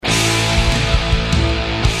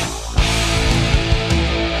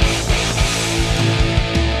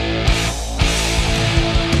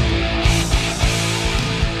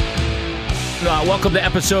Welcome to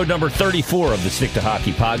episode number 34 of the Stick to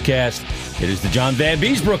Hockey podcast. It is the John Van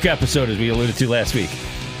Beesbrook episode, as we alluded to last week.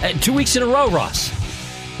 2 weeks in a row, Ross.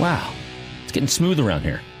 Wow. It's getting smooth around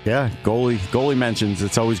here. Yeah, goalie mentions.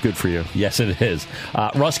 It's always good for you. Yes, it is.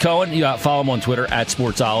 Russ Cohen, you follow him on Twitter at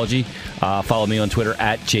Sportsology. Follow me on Twitter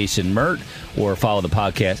at Jason Mert, or follow the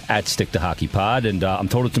podcast at Stick to Hockey Pod. And I'm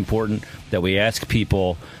told it's important that we ask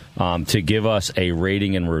people to give us a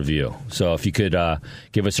rating and review. So if you could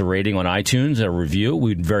give us a rating on iTunes, a review,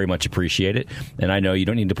 we'd very much appreciate it. And I know you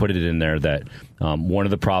don't need to put it in there that one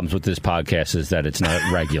of the problems with this podcast is that it's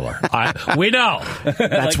not regular. We know.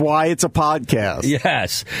 That's why it's a podcast.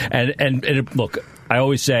 Yes. And look, I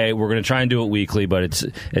always say we're going to try and do it weekly, but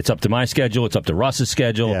it's up to my schedule. It's up to Russ's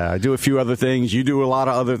schedule. Yeah, I do a few other things. You do a lot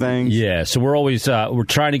of other things. Yeah, so we're always we're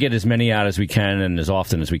trying to get as many out as we can and as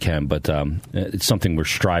often as we can, but it's something we're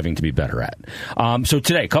striving to be better at. So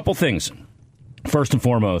today, a couple things. First and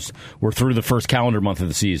foremost, we're through the first calendar month of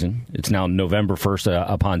the season. It's now November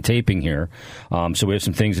 1st upon taping here. So we have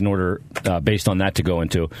some things in order based on that to go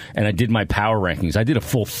into. And I did my power rankings. I did a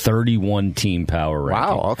full 31-team power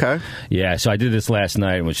ranking. Wow, okay. Yeah, so I did this last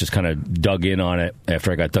night and was just kind of dug in on it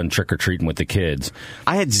after I got done trick-or-treating with the kids.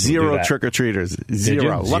 I had zero trick-or-treaters.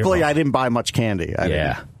 Zero. Luckily, I didn't buy much candy.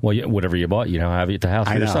 Well, whatever you bought, you know, have it at the house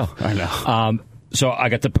for yourself. I know. So I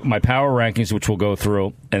got my power rankings, which we'll go through,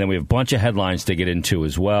 and then we have a bunch of headlines to get into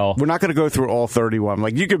as well. We're not going to go through all 31.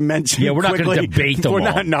 Like, you could mention we're not going to debate them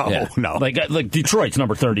all. No. Like Detroit's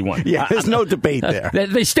number 31. Yeah, there's no debate there.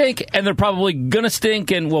 They stink, and they're probably going to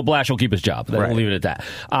stink, and Blash will keep his job. We'll leave it at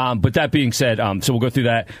that. But that being said, so we'll go through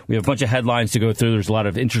that. We have a bunch of headlines to go through. There's a lot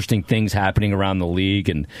of interesting things happening around the league,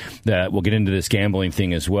 and we'll get into this gambling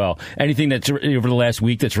thing as well. Anything that's over the last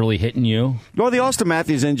week that's really hitting you? Well, the Austin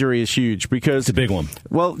Matthews injury is huge because... It's a big one.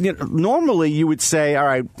 Well, normally you would say, all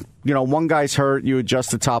right, one guy's hurt, you adjust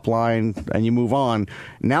the top line, and you move on.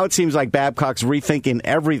 Now it seems like Babcock's rethinking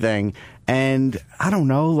everything, and I don't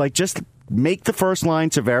know, just make the first line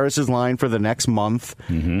Tavares' line for the next month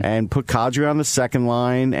and put Kadri on the second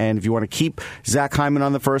line. And if you want to keep Zach Hyman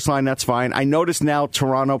on the first line, that's fine. I notice now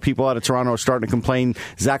people out of Toronto are starting to complain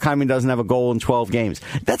Zach Hyman doesn't have a goal in 12 games.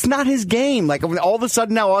 That's not his game. Like, all of a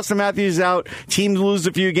sudden now Austin Matthews is out, teams lose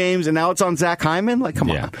a few games, and now it's on Zach Hyman? Like, come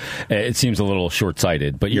on. It seems a little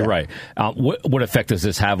short-sighted, but you're right. What effect does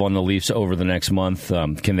this have on the Leafs over the next month?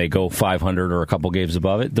 Can they go 500 or a couple games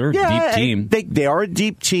above it? They're a deep team. They are a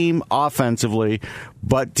deep team offensively,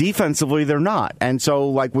 but defensively they're not. And so,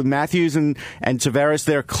 like with Matthews and Tavares,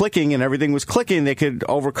 they're clicking and everything was clicking. They could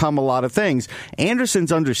overcome a lot of things.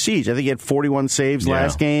 Anderson's under siege. I think he had 41 saves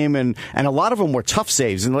last game, and a lot of them were tough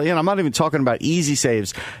saves. And I'm not even talking about easy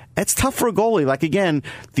saves. It's tough for a goalie. Like, again,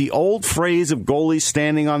 the old phrase of goalies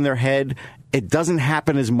standing on their head, it doesn't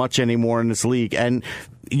happen as much anymore in this league. And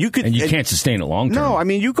you can't sustain it long term. No, I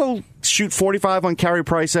mean, you go shoot 45 on Carey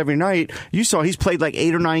Price every night. You saw he's played like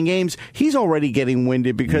 8 or 9 games. He's already getting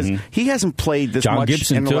winded because he hasn't played this much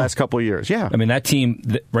Gibson in the last couple of years. Yeah, I mean, that team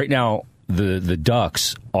right now, the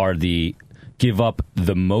Ducks are give up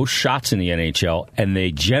the most shots in the NHL, and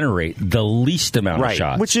they generate the least amount of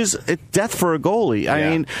shots. Which is death for a goalie.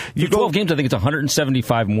 I mean, you 12 games, I think it's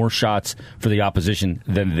 175 more shots for the opposition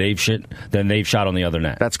than they've shot on the other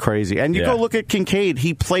net. That's crazy. And you go look at Kincaid.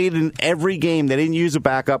 He played in every game. They didn't use a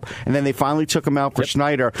backup, and then they finally took him out for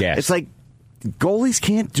Schneider. Yes. It's like goalies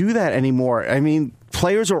can't do that anymore. I mean,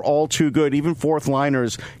 players are all too good. Even fourth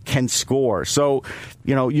liners can score. So,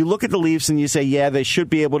 you look at the Leafs and you say, they should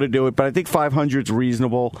be able to do it, but I think 500 is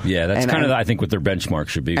reasonable. Yeah, that's I think what their benchmark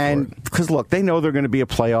should be. And because, look, they know they're going to be a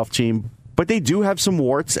playoff team, but they do have some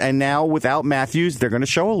warts, and now without Matthews, they're going to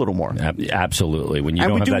show a little more. Absolutely. When you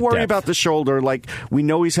and don't we do have that worry depth. about the shoulder. Like, we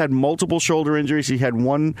know he's had multiple shoulder injuries. He had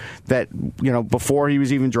one that, before he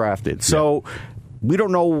was even drafted. So we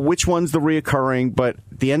don't know which one's the reoccurring, but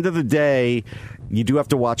at the end of the day, you do have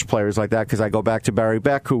to watch players like that, because I go back to Barry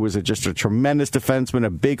Beck, who was just a tremendous defenseman, a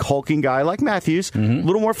big hulking guy like Matthews, a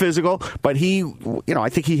little more physical, but he, I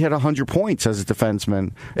think he hit 100 points as a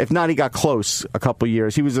defenseman. If not, he got close a couple of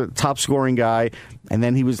years. He was a top scoring guy, and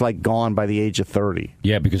then he was gone by the age of 30.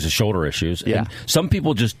 Yeah, because of shoulder issues. Yeah. And some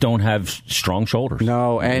people just don't have strong shoulders.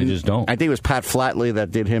 No, and they just don't. I think it was Pat Flatley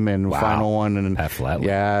that did him in Final One. And Pat Flatley.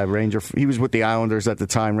 Yeah, Ranger. He was with the Islanders at the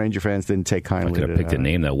time. Ranger fans didn't take kindly I could have picked a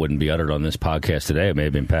name that wouldn't be uttered on this podcast guest today, it may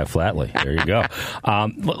have been Pat Flatley. There you go.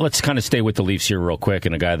 Let's kind of stay with the Leafs here real quick,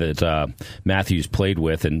 and a guy that Matthews played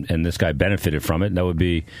with, and this guy benefited from it, and that would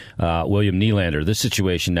be William Nylander. This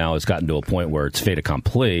situation now has gotten to a point where it's fait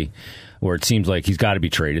accompli, where it seems like he's got to be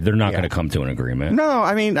traded. They're not going to come to an agreement. No,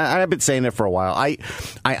 I mean, I've been saying it for a while. I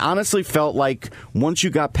honestly felt like once you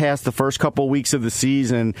got past the first couple of weeks of the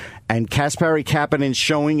season and Kasperi Kapanen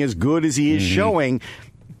showing as good as he is showing,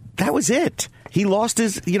 that was it. He lost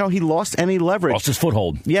he lost any leverage. Lost his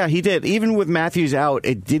foothold. Yeah, he did. Even with Matthews out,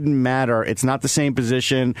 it didn't matter. It's not the same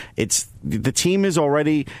position. The team is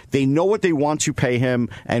already, they know what they want to pay him,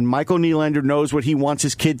 and Michael Nylander knows what he wants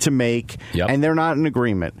his kid to make, and they're not in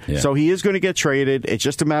agreement. Yeah. So he is going to get traded. It's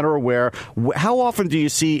just a matter of where. How often do you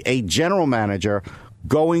see a general manager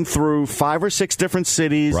going through 5 or 6 different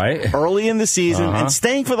cities early in the season and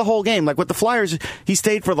staying for the whole game? Like with the Flyers, he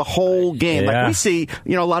stayed for the whole game. Like we see,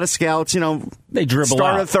 a lot of scouts, they dribble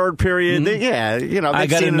start out. a third period. I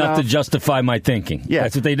got enough to justify my thinking. Yeah.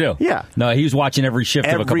 That's what they do. Yeah. No, he was watching every shift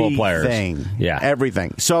of a couple of players. Yeah.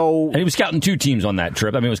 Everything. So, and he was scouting 2 teams on that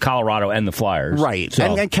trip. I mean, it was Colorado and the Flyers. Right. So.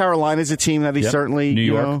 And Carolina's a team that he certainly, New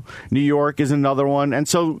York. New York is another one. And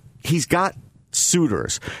so he's got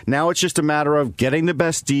suitors. Now it's just a matter of getting the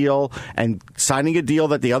best deal and signing a deal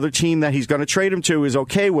that the other team that he's going to trade him to is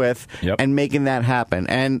okay with and making that happen.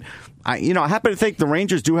 And I happen to think the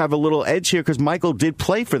Rangers do have a little edge here because Michael did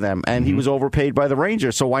play for them and he was overpaid by the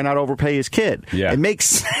Rangers, so why not overpay his kid? Yeah. It makes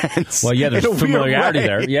sense. Well, yeah, there's familiarity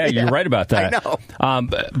there. Yeah, you're right about that. I know.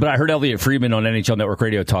 But I heard Elliot Friedman on NHL Network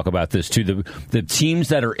Radio talk about this too. The teams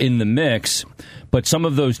that are in the mix, but some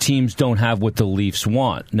of those teams don't have what the Leafs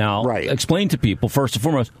want. Now, explain to people, first and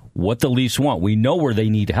foremost, what the Leafs want. We know where they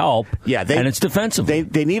need help, and it's defensively.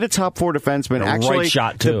 They need a top 4 defenseman. Actually, right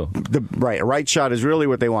shot, too. A right shot is really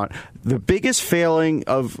what they want. The biggest failing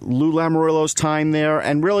of Lou Lamoriello's time there,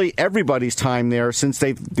 and really everybody's time there since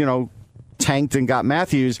they've, tanked and got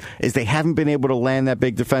Matthews, is they haven't been able to land that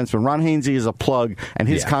big defenseman. Ron Hainsey is a plug, and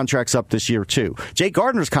his contract's up this year, too. Jake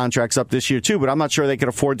Gardner's contract's up this year, too, but I'm not sure they can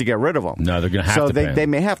afford to get rid of him. No, they're going to have to pay him. They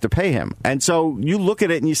may have to pay him. And so you look at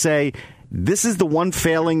it and you say, this is the one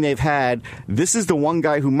failing they've had. This is the one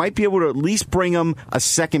guy who might be able to at least bring them a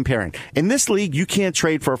second pairing. In this league, you can't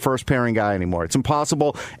trade for a first pairing guy anymore. It's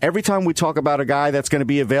impossible. Every time we talk about a guy that's going to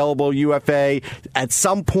be available, UFA, at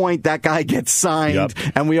some point that guy gets signed,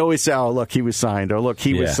 and we always say, oh, look, he was signed, or look,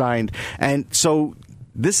 he was signed. And so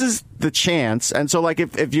this is the chance. And so, like,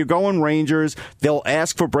 if you're going Rangers, they'll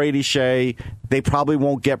ask for Brady Shea. They probably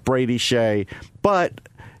won't get Brady Shea. But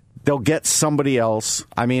they'll get somebody else.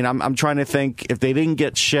 I mean, I'm trying to think, if they didn't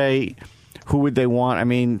get Shea, who would they want? I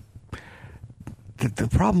mean, the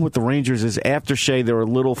problem with the Rangers is after Shea, they're a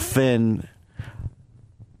little thin.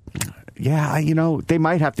 Yeah, they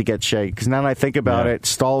might have to get Shea, because now that I think about it,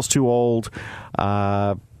 Stahl's too old,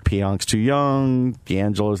 Pionk's too young,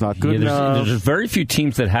 D'Angelo's not good enough. There's very few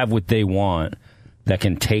teams that have what they want that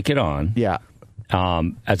can take it on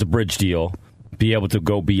as a bridge deal, be able to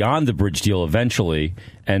go beyond the bridge deal eventually,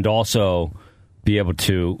 and also be able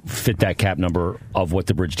to fit that cap number of what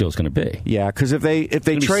the bridge deal is going to be. Yeah, because if they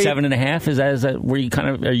trade 7.5, is that where you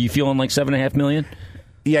are you feeling like $7.5 million?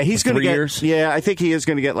 Yeah, he's going to get. Years? Yeah, I think he is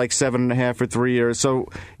going to get like 7.5 for 3 years. So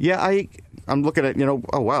yeah, I'm looking at, oh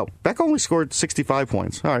wow, Beck only scored 65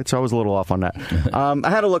 points. All right, so I was a little off on that. I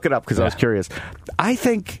had to look it up because I was curious. I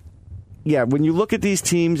think. Yeah, when you look at these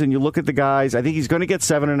teams and you look at the guys, I think he's going to get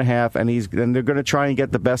 7.5, and they're going to try and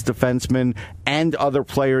get the best defensemen and other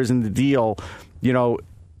players in the deal.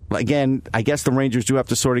 Again, I guess the Rangers do have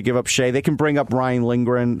to sort of give up Shea. They can bring up Ryan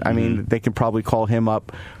Lindgren. I mean, they can probably call him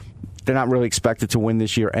up. They're not really expected to win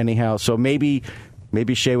this year anyhow, so maybe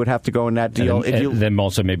Shea would have to go in that deal. And then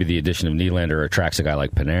also maybe the addition of Nylander attracts a guy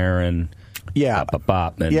like Panarin. Yeah.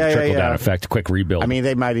 And trickle-down effect, quick rebuild. I mean,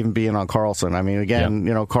 they might even be in on Carlson. I mean,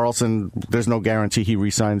 again, Carlson, there's no guarantee he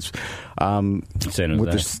re-signs with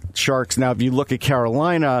the Sharks. Now, if you look at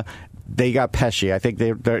Carolina, they got Pesce. I think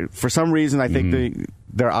they're for some reason, I think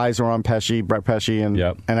their eyes are on Pesce, Brett Pesce, and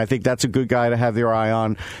I think that's a good guy to have their eye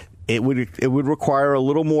on. It would require a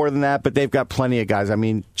little more than that, but they've got plenty of guys. I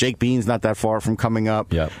mean, Jake Bean's not that far from coming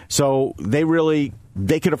up. So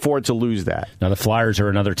they could afford to lose that. Now, the Flyers are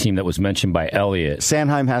another team that was mentioned by Elliot.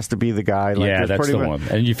 Sanheim has to be the guy. That's the one.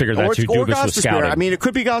 And you figure that's who Dubas was scouting. I mean, it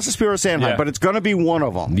could be Gostisbehere or Sanheim, but it's going to be one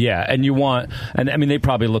of them. Yeah, and I mean, they're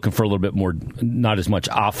probably looking for a little bit more, not as much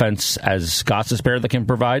offense as Gostisbehere that can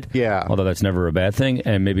provide. Yeah. Although that's never a bad thing.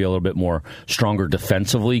 And maybe a little bit more stronger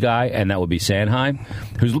defensively guy, and that would be Sanheim,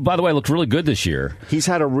 who's, by the way, looked really good this year. He's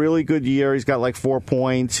had a really good year. He's got like 4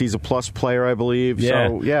 points. He's a plus player, I believe. Yeah.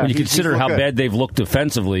 So, yeah. When you consider how bad they've looked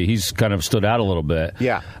defensively, he's kind of stood out a little bit.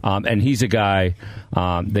 Yeah. And he's a guy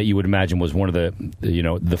that you would imagine was one of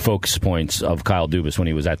the focus points of Kyle Dubas when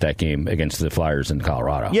he was at that game against the Flyers in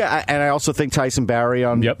Colorado. Yeah, and I also think Tyson Barrie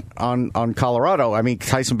on Colorado. I mean,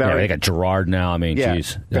 Tyson Barrie. Yeah, they got Gerard now. I mean,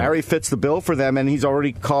 geez. Barrie fits the bill for them, and he's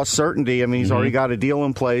already cost certainty. I mean, he's already got a deal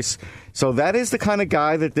in place. So that is the kind of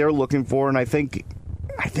guy that they're looking for, and I think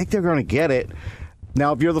they're going to get it.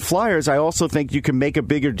 Now, if you're the Flyers, I also think you can make a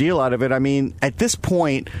bigger deal out of it. I mean, at this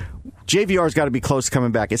point, JVR's got to be close to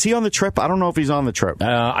coming back. Is he on the trip? I don't know if he's on the trip.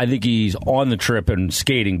 I think he's on the trip and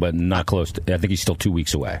skating, but not close. I think he's still 2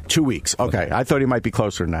 weeks away. 2 weeks. Okay. I thought he might be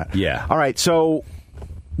closer than that. Yeah. All right. So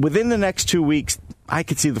within the next 2 weeks, I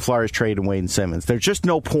could see the Flyers trading Wayne Simmons. There's just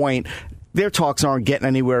no point. Their talks aren't getting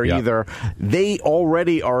anywhere either. They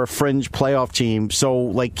already are a fringe playoff team, so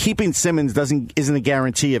like keeping Simmons isn't a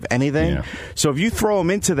guarantee of anything. Yeah. So if you throw him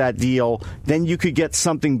into that deal, then you could get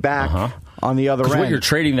something back on the other end. What you're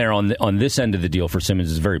trading there on this end of the deal for Simmons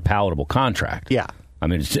is a very palatable contract. Yeah. I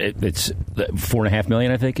mean, it's $4.5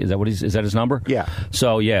 million. I think is that his number? Yeah.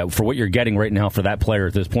 So yeah, for what you're getting right now for that player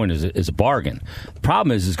at this point is a bargain. The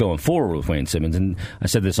problem is going forward with Wayne Simmons, and I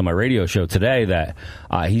said this on my radio show today that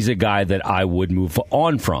he's a guy that I would move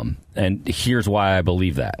on from, and here's why I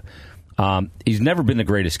believe that. He's never been the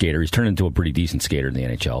greatest skater. He's turned into a pretty decent skater in the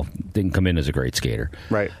NHL. Didn't come in as a great skater.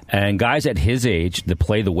 Right. And guys at his age that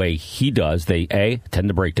play the way he does, they A, tend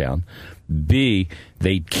to break down. B,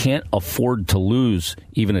 they can't afford to lose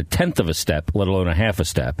even a tenth of a step, let alone a half a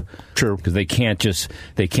step. True. Because they can't just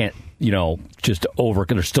over.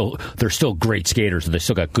 They're still great skaters. They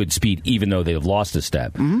still got good speed, even though they've lost a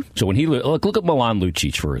step. Mm-hmm. So when look at Milan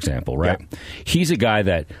Lucic, for example, right? Yeah. He's a guy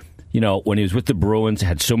that, when he was with the Bruins,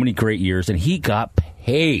 had so many great years, and he got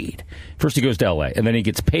paid. First he goes to L.A., and then he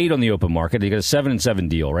gets paid on the open market. He got a 7-7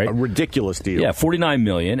 deal, right? A ridiculous deal. Yeah, $49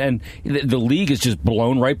 million, and the league is just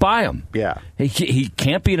blown right by him. Yeah. He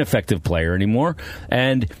can't be an effective player anymore,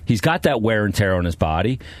 and he's got that wear and tear on his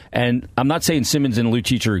body. And I'm not saying Simmons and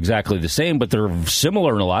Lucic are exactly the same, but they're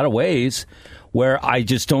similar in a lot of ways, where I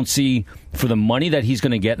just don't see, for the money that he's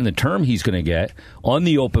going to get and the term he's going to get on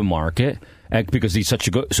the open market, because he's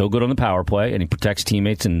so good on the power play and he protects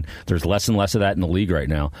teammates, and there's less and less of that in the league right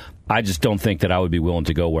now. I just don't think that I would be willing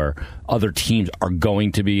to go where other teams are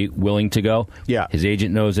going to be willing to go. Yeah. His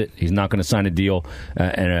agent knows it. He's not going to sign a deal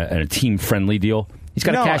and a team-friendly deal. He's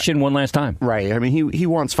got to cash in one last time. Right. I mean, he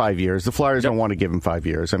wants 5 years. The Flyers don't want to give him 5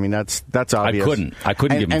 years. I mean, that's obvious. I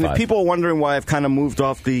couldn't give him 5. And if people are wondering why I've kind of moved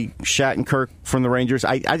off the Shattenkirk from the Rangers,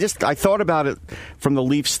 I thought about it from the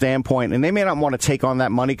Leafs standpoint, and they may not want to take on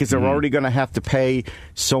that money because they're already going to have to pay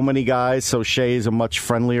so many guys. So Shea is a much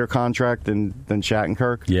friendlier contract than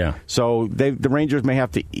Shattenkirk. Yeah. So the Rangers may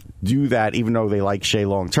have to do that, even though they like Shea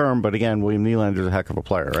long term. But again, William Nylander is a heck of a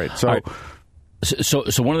player, right? So. So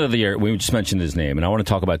one of the we just mentioned his name, and I want to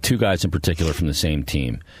talk about two guys in particular from the same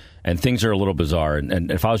team. And things are a little bizarre. And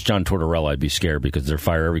if I was John Tortorella, I'd be scared because they're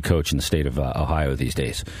fire every coach in the state of Ohio these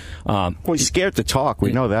days. Well, he's scared to talk.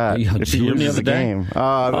 We know that. If he loses the game.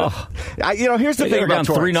 Here's the thing about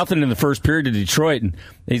Tortorella. 3-0 in the first period to Detroit, and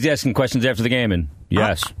he's asking questions after the game, and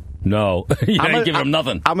yes. No, you ain't giving him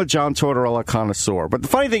nothing. I'm a John Tortorella connoisseur. But the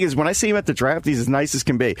funny thing is, when I see him at the draft, he's as nice as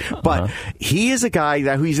can be. But he is a guy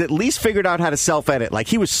that he's at least figured out how to self-edit. Like,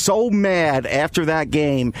 he was so mad after that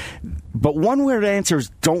game. But one-word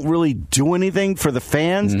answers don't really do anything for the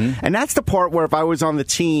fans. Mm-hmm. And that's the part where if I was on the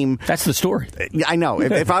team... That's the story. I know.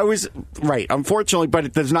 If I was... Right. Unfortunately,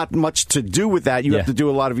 but there's not much to do with that. You have to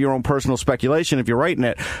do a lot of your own personal speculation if you're writing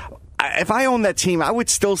it. If I owned that team, I would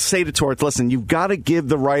still say to Torts, listen, you've got to give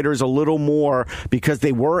the writers a little more because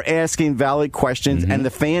they were asking valid questions, and the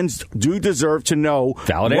fans do deserve to know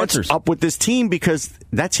valid what's answers up with this team because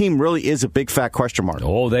that team really is a big fat question mark.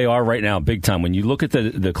 Oh, they are right now, big time. When you look at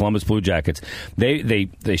the Columbus Blue Jackets, they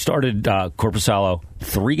started Korpisalo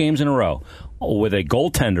 3 games in a row with a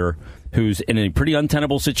goaltender who's in a pretty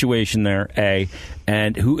untenable situation there,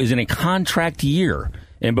 and who is in a contract year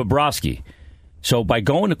in Bobrovsky. So by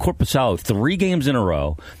going to Korpisalo 3 games in a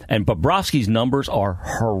row, and Bobrovsky's numbers are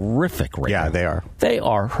horrific right now. Yeah, they are. They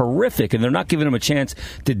are horrific, and they're not giving him a chance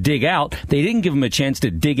to dig out. They didn't give him a chance to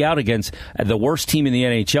dig out against the worst team in the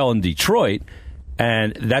NHL in Detroit,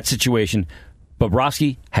 and that situation,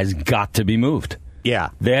 Bobrovsky has got to be moved. Yeah.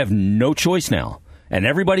 They have no choice now, and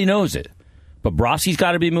everybody knows it. Bobrovsky's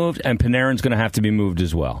got to be moved, and Panarin's going to have to be moved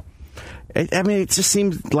as well. I mean, it just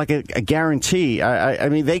seems like a guarantee. I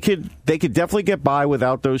mean, they could definitely get by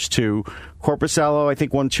without those two. Korpisalo, I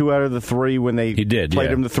think, won 2 out of the 3 when they played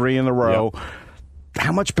him the 3 in a row. Yep.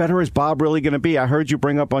 how much better is Bob really going to be? I heard you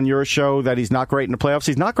bring up on your show that he's not great in the playoffs.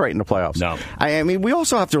 He's not great in the playoffs. No. I mean, we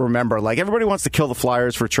also have to remember, like, everybody wants to kill the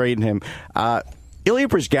Flyers for trading him. Ilya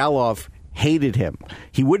Bryzgalov hated him.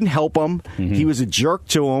 He wouldn't help him. Mm-hmm. He was a jerk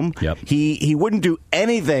to him. Yep. He wouldn't do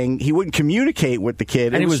anything. He wouldn't communicate with the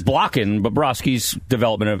kid. And he was blocking Bobrovsky's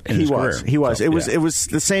development in his career. He was. So, it was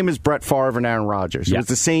the same as Brett Favre and Aaron Rodgers. It Yeah. was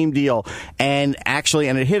the same deal. And actually,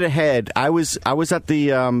 and it hit ahead. I was at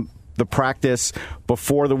the practice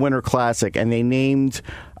before the Winter Classic, and they named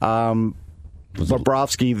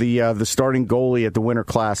Bobrovsky the starting goalie at the Winter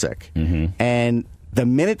Classic. Mm-hmm. And the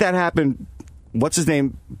minute that happened, what's his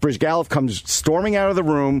name? Bryzgalov comes storming out of the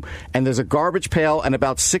room, and there's a garbage pail and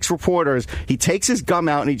about 6 reporters. He takes his gum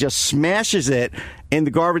out and he just smashes it in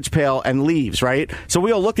the garbage pail and leaves, right? So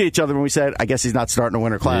we all looked at each other and we said, I guess he's not starting a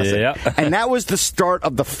Winter Classic. Yeah. And that was the start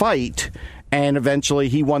of the fight. And eventually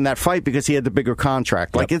he won that fight because he had the bigger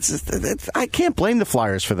contract. Like, it's I can't blame the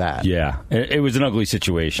Flyers for that. Yeah. It was an ugly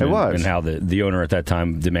situation. It was. And how the owner at that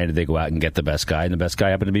time demanded they go out and get the best guy, and the best guy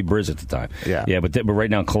happened to be Briz at the time. Yeah. Yeah, but right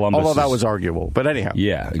now Columbus Although that was arguable. But anyhow.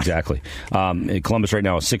 Yeah, exactly. Columbus right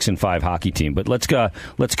now is 6-5 hockey team. But let's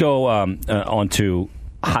go on to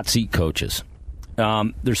hot seat coaches.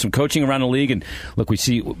 There's some coaching around the league, and look, we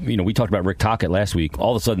see. We talked about Rick Tocchet last week.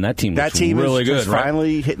 All of a sudden, that team looks really is good. Just right?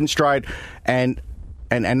 finally hitting stride, and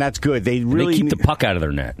that's good. They keep the puck out of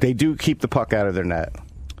their net. They do keep the puck out of their net.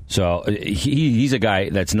 So he's a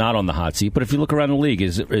guy that's not on the hot seat. But if you look around the league,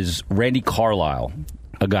 is Randy Carlyle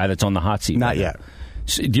a guy that's on the hot seat? Not yet.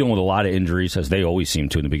 Dealing with a lot of injuries, as they always seem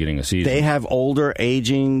to in the beginning of the season. They have older,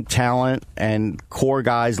 aging talent and core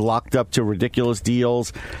guys locked up to ridiculous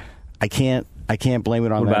deals. I can't blame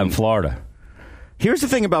it on them. What about in Florida? Here's the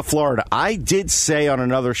thing about Florida. I did say on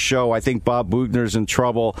another show, I think Bob Bugner's in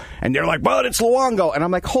trouble, and they're like, but it's Luongo. And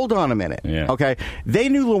I'm like, hold on a minute. Yeah. Okay? They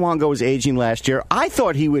knew Luongo was aging last year. I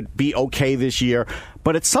thought he would be okay this year,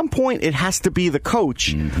 but at some point it has to be the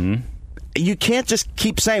coach. Mm-hmm. You can't just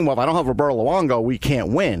keep saying, well, if I don't have Roberto Luongo, we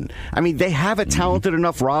can't win. I mean, they have a talented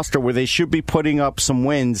enough roster where they should be putting up some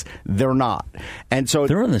wins. They're not. And so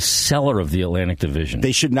they're in the cellar of the Atlantic Division.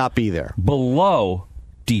 They should not be there. Below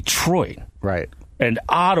Detroit. Right. And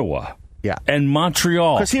Ottawa. Yeah. And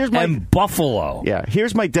Montreal. And Buffalo. Yeah.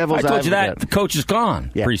 Here's my devil's advocate. I told you that. The coach is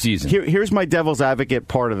gone preseason. Here's my devil's advocate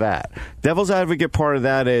part of that. Devil's advocate part of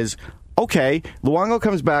that is, okay, Luongo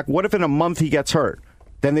comes back. What if in a month he gets hurt?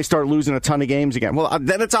 Then they start losing a ton of games again. Well,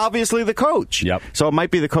 then it's obviously the coach. Yep. So it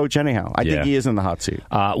might be the coach anyhow. I think he is in the hot seat.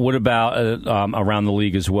 What about around the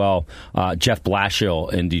league as well? Jeff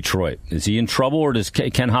Blashill in Detroit. Is he in trouble, or does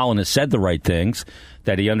Ken Holland has said the right things,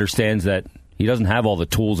 that he understands that he doesn't have all the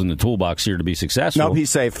tools in the toolbox here to be successful? Nope,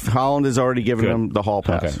 he's safe. Holland has already given him the hall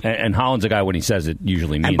pass. Okay. And Holland's a guy, when he says it,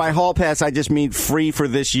 usually means And by it. hall pass, I just mean free for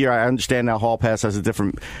this year. I understand now hall pass has a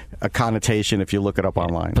different connotation if you look it up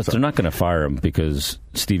online. But they're not going to fire him because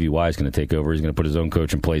Stevie Y is going to take over. He's going to put his own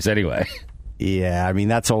coach in place anyway. Yeah, I mean,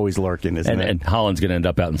 that's always lurking, isn't it? And Holland's going to end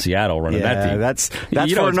up out in Seattle running that team. That's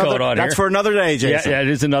for another day, Jason. Yeah, it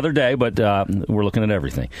is another day, but we're looking at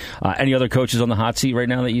everything. Any other coaches on the hot seat right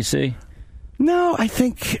now that you see? No, I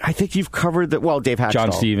think you've covered that. Well, Dave Haxtell.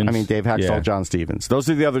 John Stevens. Dave Haxtell, John Stevens. Those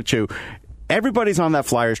are the other two. Everybody's on that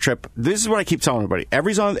Flyers trip. This is what I keep telling everybody.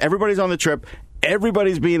 Everybody's on the trip.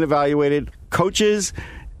 Everybody's being evaluated. Coaches,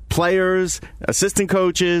 players, assistant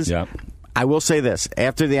coaches. Yep. I will say this.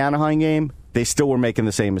 After the Anaheim game, they still were making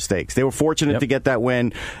the same mistakes. They were fortunate to get that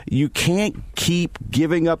win. You can't keep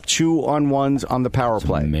giving up 2-on-1s on the power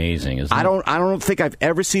play. Amazing, isn't it? I don't think I've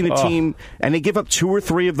ever seen a team, and they give up 2 or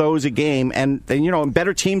 3 of those a game, and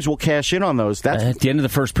better teams will cash in on those. At the end of the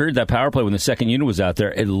first period, that power play, when the second unit was out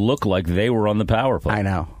there, it looked like they were on the power play. I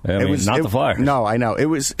know. Not the Flyers. No, I know. It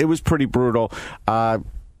was pretty brutal.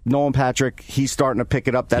 Nolan Patrick, he's starting to pick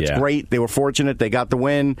it up. That's great. They were fortunate. They got the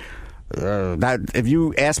win. If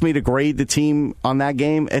you ask me to grade the team on that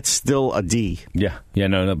game, it's still a D.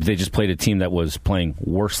 No, but they just played a team that was playing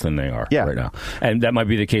worse than they are right now, and that might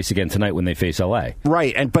be the case again tonight when they face LA.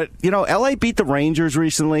 Right, but LA beat the Rangers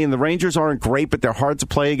recently, and the Rangers aren't great, but they're hard to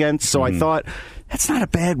play against. So I thought that's not a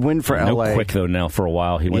bad win for LA. No Quick though now for a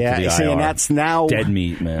while he went to the IR. And that's now dead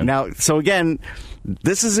meat, man. Now, so again,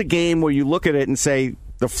 this is a game where you look at it and say,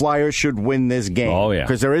 the Flyers should win this game. Oh, yeah.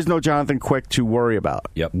 Because there is no Jonathan Quick to worry about.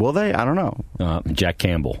 Yep. Will they? I don't know. Jack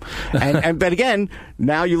Campbell. But again,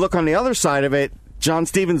 now you look on the other side of it, John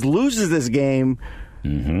Stevens loses this game.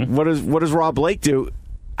 Mm-hmm. What does Rob Blake do?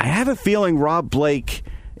 I have a feeling Rob Blake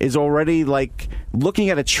is already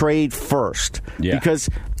looking at a trade first. Yeah. Because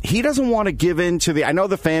he doesn't want to give in to I know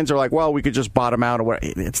the fans are like, well, we could just bottom out or what.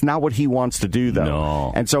 It's not what he wants to do, though.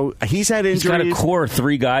 No. And so he's had injuries. He's got a core of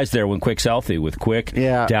 3 guys there when Quick's healthy, with Quick,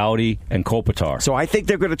 Doughty, and Kopitar. So I think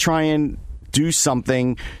they're going to try and do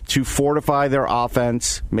something to fortify their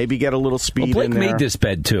offense, maybe get a little speed in there. Blake made this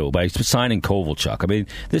bed, too, by signing Kovalchuk. I mean,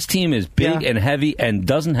 this team is big and heavy and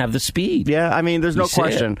doesn't have the speed. Yeah, I mean, there's no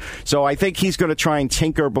question. So I think he's going to try and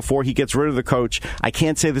tinker before he gets rid of the coach. I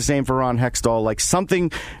can't say the same for Ron Hextall. Like,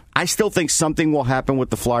 something... I still think something will happen with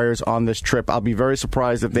the Flyers on this trip. I'll be very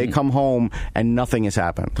surprised if they come home and nothing has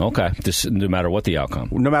happened. Okay, just no matter what the outcome.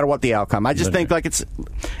 No matter what the outcome. I just think like it's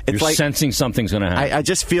You're like sensing something's going to happen. I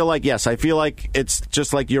just feel like, I feel like it's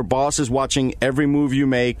just like your boss is watching every move you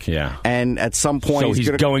make. Yeah. And at some point, he's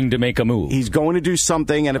going to make a move. He's going to do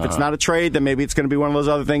something, and if it's not a trade, then maybe it's going to be one of those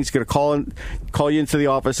other things. He's going to call you into the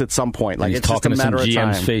office at some point. Like, he's it's talking just a matter to some of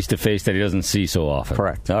GMs time. face to face that he doesn't see so often.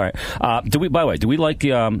 Correct. All right. By the way, do we like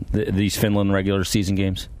these Finland regular season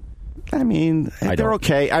games? I mean, they're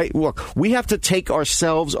okay. Look, we have to take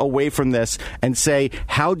ourselves away from this and say,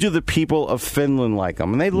 how do the people of Finland like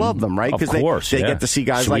them? And they love them, right? Because they get to see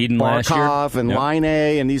guys Sweden like Barkov and Line,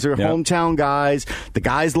 and these are hometown guys. The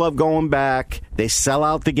guys love going back. They sell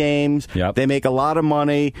out the games. Yep. They make a lot of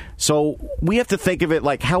money. So we have to think of it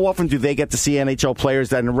like, how often do they get to see NHL players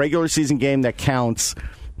that in a regular season game that counts?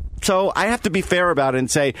 So I have to be fair about it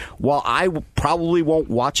and say, while I probably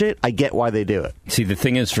won't watch it, I get why they do it. See, the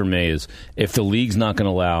thing is for me is if the league's not going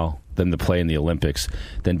to allow them to play in the Olympics,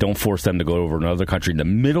 then don't force them to go over another country in the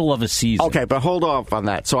middle of a season. Okay, but hold off on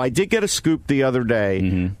that. So I did get a scoop the other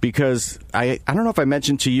day because I don't know if I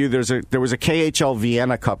mentioned to you there was a KHL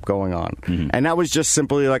Vienna Cup going on, and that was just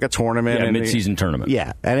simply like a tournament, mid-season tournament.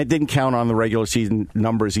 Yeah, and it didn't count on the regular season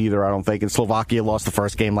numbers either, I don't think. And Slovakia lost the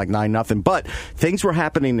first game like 9-0, but things were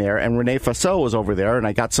happening there, and Renee Fassel was over there, and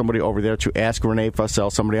I got somebody over there to ask Renee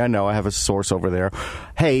Fassel, somebody I know, I have a source over there,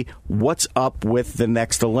 hey, what's up with the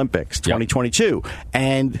next Olympics? 2022.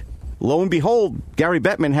 And lo and behold, Gary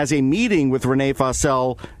Bettman has a meeting with Renee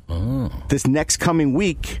Fassel this next coming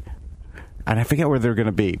week. And I forget where they're going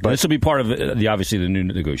to be. But this will be part of obviously the new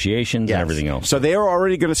negotiations and everything else. So they are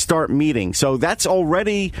already going to start meeting. So that's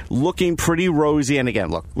already looking pretty rosy. And again,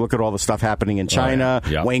 look at all the stuff happening in China.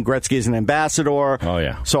 Wayne Gretzky is an ambassador. Oh,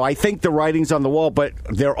 yeah. So I think the writing's on the wall, but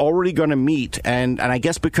they're already going to meet. And I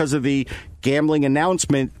guess because of the gambling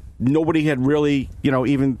announcement, nobody had really,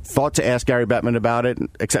 even thought to ask Gary Bettman about it,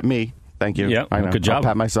 except me. Thank you. Yeah, good job. I'll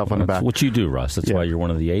pat myself on the back. What you do, Russ. That's why you're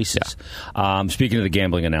one of the aces. Yeah. Speaking of the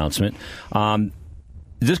gambling announcement,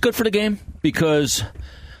 is this good for the game? Because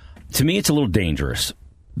to me, it's a little dangerous.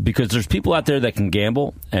 Because there's people out there that can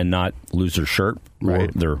gamble and not lose their shirt or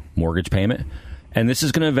their mortgage payment. And this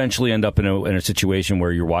is going to eventually end up in a situation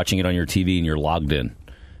where you're watching it on your TV and you're logged in.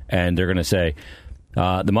 And they're going to say,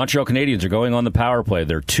 the Montreal Canadiens are going on the power play.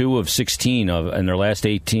 They're 2 of 16 in their last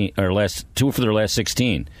 18, or 2 for their last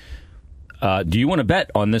 16. Do you want to bet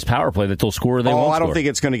on this power play that they'll score or they won't score? I don't think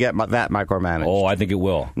it's going to get that micromanaged. Oh, I think it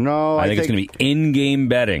will. No, I think it's going to be in-game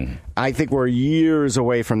betting. I think we're years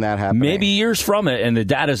away from that happening. Maybe years from it, and the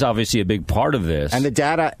data is obviously a big part of this. And the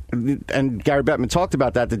data, and Gary Bettman talked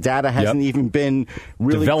about that, the data hasn't even been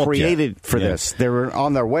really developed created yet. for this. They're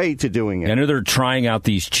on their way to doing it. I know they're trying out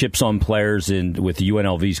these chips on players with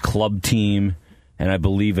UNLV's club team, and I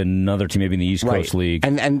believe another team, maybe in the East Coast League.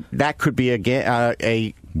 And that could be a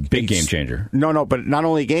big game changer. No, but not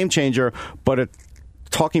only a game changer, but a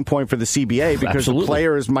talking point for the CBA because the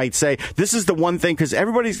players might say, this is the one thing, because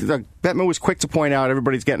Bettman was quick to point out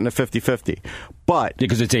everybody's getting a 50-50. But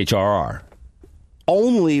because it's HRR.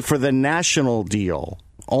 Only for the national deal.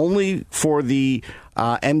 Only for the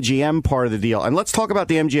MGM part of the deal. And let's talk about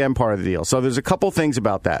the MGM part of the deal. So there's a couple things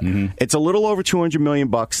about that. It's a little over $200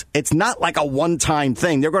 million. It's not like a one-time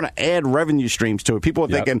thing. They're going to add revenue streams to it. People are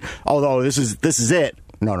thinking, oh, this is it.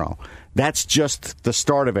 No. That's just the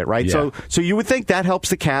start of it, right? Yeah. So you would think that helps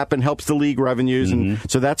the cap and helps the league revenues, and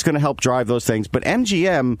so that's going to help drive those things. But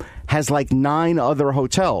MGM has like 9 other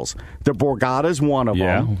hotels. The Borgata's one of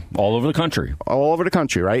them. All over the country. All over the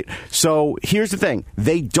country, right? So here's the thing.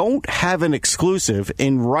 They don't have an exclusive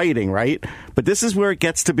in writing, right? But this is where it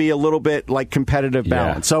gets to be a little bit like competitive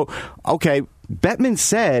balance. So, okay, Bettman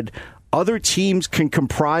said other teams can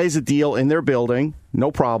comprise a deal in their building,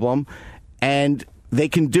 no problem, and they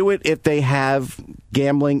can do it if they have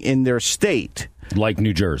gambling in their state. Like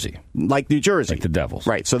New Jersey. Like New Jersey. Like the Devils.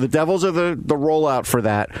 Right. So the Devils are the rollout for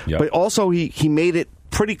that. Yep. But also he made it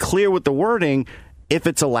pretty clear with the wording if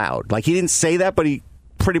it's allowed. Like he didn't say that, but he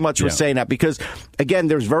pretty much was saying that because, again,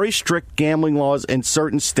 there's very strict gambling laws in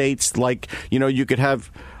certain states. Like, you could have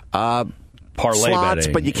parlay slots,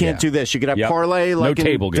 betting. but you can't do this. You could have Yep. parlay like no in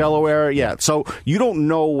table games. Delaware. Yeah. So you don't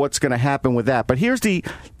know what's going to happen with that. But here's the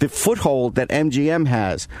foothold that MGM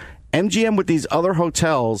has. MGM with these other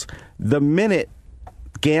hotels, the minute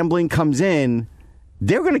gambling comes in,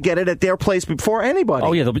 they're going to get it at their place before anybody.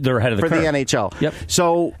 Oh, yeah, they're ahead of the for curve. the NHL. Yep.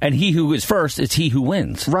 So, and he who is first, it's he who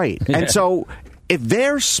wins. Right. And so if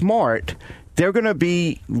they're smart, they're going to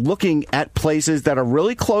be looking at places that are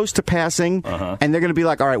really close to passing, and they're going to be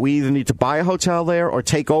like, all right, we either need to buy a hotel there or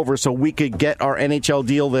take over so we could get our NHL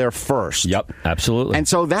deal there first. Yep, absolutely. And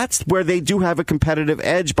so that's where they do have a competitive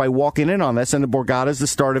edge by walking in on this, and the Borgata's the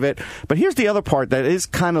start of it. But here's the other part that is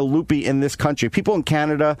kind of loopy in this country. People in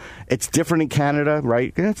Canada, it's different in Canada,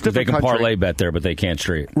 right? It's different they can country. parlay bet there, but they can't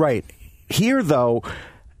straight. Right. Here, though,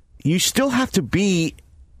 you still have to be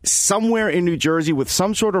somewhere in New Jersey with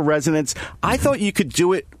some sort of residence. I thought you could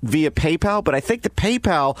do it via PayPal, but I think the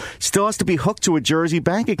PayPal still has to be hooked to a Jersey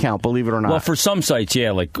bank account, believe it or not. Well, for some sites, yeah,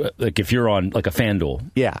 like if you're on like a FanDuel,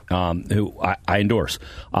 Yeah. Who I endorse,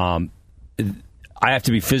 I have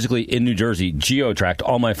to be physically in New Jersey, geo-tracked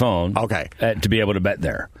on my phone, Okay. To be able to bet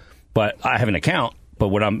there. But I have an account. But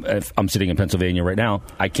if I'm sitting in Pennsylvania right now,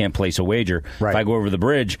 I can't place a wager. Right. If I go over the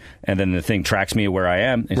bridge and then the thing tracks me where I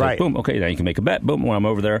am, and Right. says, boom, okay, now you can make a bet. Boom, when I'm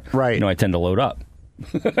over there, Right. I tend to load up.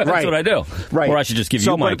 That's Right. what I do. Right. Or I should just give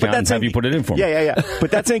you my account and have you put it in for me. Yeah. But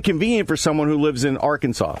that's inconvenient for someone who lives in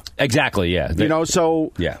Arkansas. Exactly, yeah.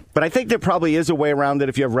 So, yeah. But I think there probably is a way around it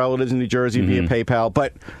if you have relatives in New Jersey via PayPal.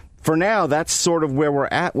 But for now, that's sort of where we're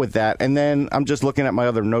at with that. And then I'm just looking at my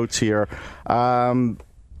other notes here.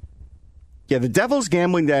 Yeah, the Devils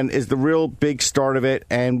Gambling Den is the real big start of it,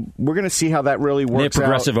 and we're going to see how that really works They have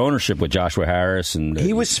progressive out. ownership with Joshua Harris. And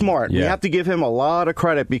He was smart. Yeah. We have to give him a lot of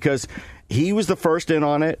credit because he was the first in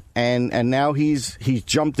on it, and now he's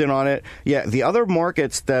jumped in on it. Yeah, the other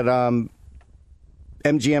markets that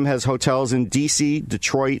MGM has hotels in D.C.,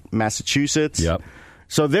 Detroit, Massachusetts. Yep.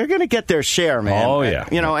 So they're going to get their share, man. Oh, yeah.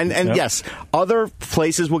 And yes, other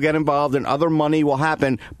places will get involved and other money will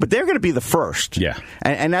happen, but they're going to be the first. Yeah.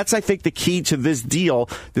 And that's, I think, the key to this deal.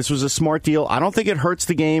 This was a smart deal. I don't think it hurts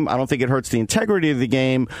the game. I don't think it hurts the integrity of the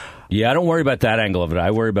game. Yeah, I don't worry about that angle of it.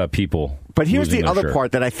 I worry about people. But here's losing the their other shirt.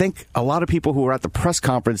 part that I think a lot of people who were at the press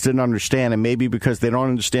conference didn't understand, and maybe because they don't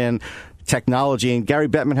understand technology. And Gary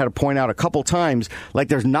Bettman had to point out a couple times, like,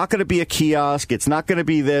 there's not going to be a kiosk. It's not going to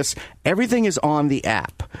be this. Everything is on the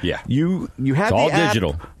app. Yeah. You have It's the all app,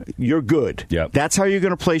 digital. You're good. Yep. That's how you're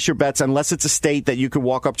going to place your bets, unless it's a state that you could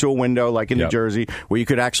walk up to a window, like in New Yep. Jersey, where you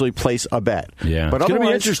could actually place a bet. Yeah, But it's going to be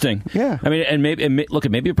otherwise- interesting. Yeah. I mean, and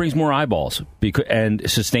maybe it brings more eyeballs and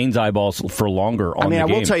sustains eyeballs for longer on the game. I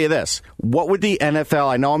will tell you this. What would the NFL,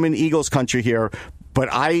 I know I'm in Eagles country here, but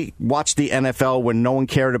I watched the NFL when no one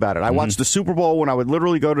cared about it. I watched the Super Bowl when I would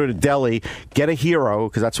literally go to the deli, get a hero,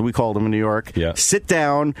 because that's what we called them in New York, Yeah. sit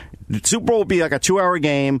down. The Super Bowl would be like a 2-hour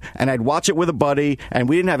game, and I'd watch it with a buddy, and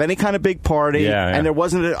we didn't have any kind of big party, Yeah. and there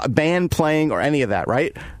wasn't a band playing or any of that,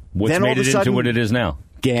 right? What's Then all made of a it sudden, into what it is now?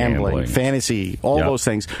 Gambling, fantasy, all Yep. those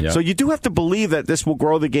things. Yep. So you do have to believe that this will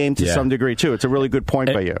grow the game to Yeah. some degree, too. It's a really good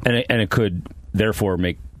point by you. And it could, therefore,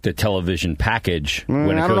 make the television package when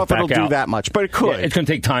it I goes don't know if back it'll out. do that much, but it could. Yeah, it's going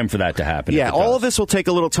to take time for that to happen. Yeah, if it all does. of this will take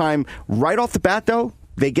a little time. Right off the bat, though,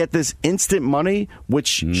 they get this instant money, which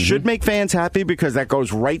should make fans happy because that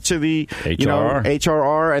goes right to the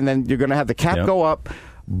HRR, and then you're going to have the cap Yep. go up.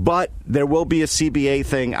 But there will be a CBA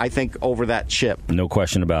thing, I think, over that chip. No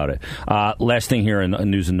question about it. Last thing here in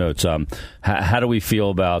news and notes. How do we feel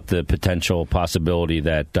about the potential possibility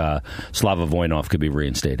that Slava Voinov could be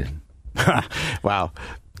reinstated? Wow.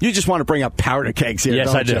 You just want to bring up powder kegs here, Yes,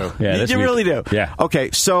 don't I do. you? Yeah, you this week. really do. Yeah. Okay,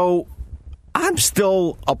 so I'm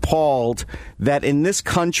still appalled that in this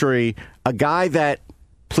country, a guy that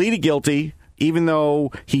pleaded guilty, even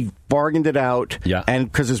though he bargained it out, Yeah.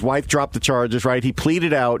 and because his wife dropped the charges, right? He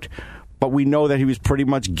pleaded out, but we know that he was pretty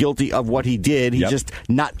much guilty of what he did. He's Yep. just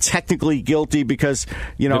not technically guilty because,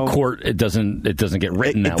 The court, it doesn't get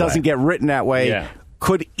written that way. it doesn't get written that way. Yeah.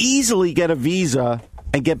 Could easily get a visa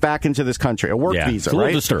and get back into this country, a work Yeah, visa, it's a little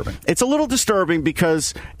right? disturbing. It's a little disturbing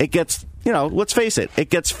because it gets, let's face it, it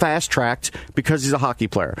gets fast-tracked because he's a hockey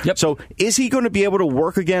player. Yep. So is he going to be able to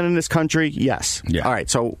work again in this country? Yes. Yeah. All right,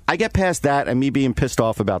 so I get past that and me being pissed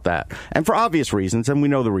off about that. And for obvious reasons, and we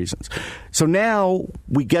know the reasons. So now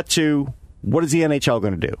we get to, what is the NHL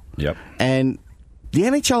going to do? Yep. And the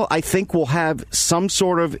NHL, I think, will have some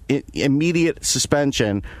sort of immediate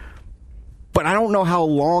suspension, but I don't know how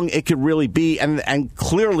long it could really be, and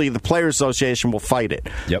clearly the Players Association will fight it.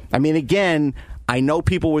 Yep. I mean, again, I know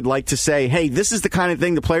people would like to say, hey, this is the kind of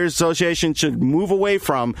thing the Players Association should move away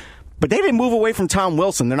from, But they didn't move away from Tom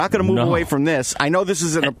Wilson. They're not going to move away from this. I know this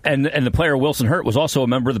isn't and the player Wilson Hurt was also a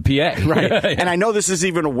member of the PA. Right. And I know this is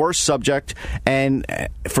even a worse subject and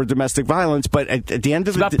for domestic violence, but at the end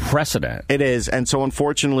of the day, it's about precedent. It is. And so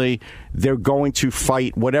unfortunately, they're going to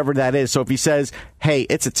fight whatever that is. So if he says, hey,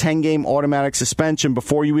 it's a 10-game automatic suspension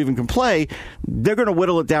before you even can play, they're going to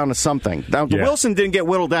whittle it down to something. Now, Wilson didn't get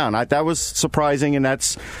whittled down. That was surprising, and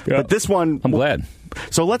that's but this one, I'm glad.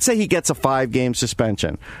 So let's say he gets a 5-game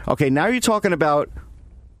suspension. Okay, now you're talking about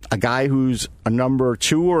a guy who's a number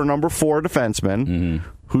 2 or a number 4 defenseman,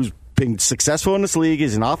 who's been successful in this league,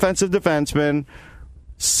 is an offensive defenseman.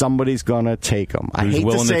 Somebody's going to take him. I hate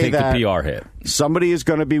to say that. The PR hit. Somebody is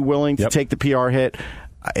going to be willing to take the PR hit.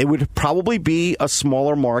 It would probably be a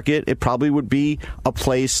smaller market. It probably would be a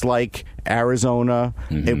place like Arizona.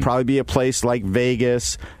 It would probably be a place like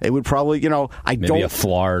Vegas. It would probably, maybe a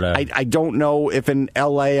Florida. I don't know if in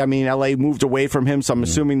L.A. I mean, L.A. moved away from him, so I'm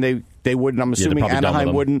assuming they wouldn't. I'm assuming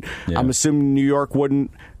Anaheim wouldn't. Yeah. I'm assuming New York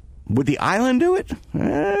wouldn't. Would the Island do it?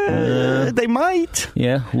 They might.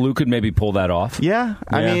 Yeah, Lou could maybe pull that off. Yeah,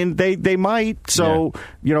 I mean, they might. So,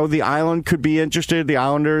 the Island could be interested, the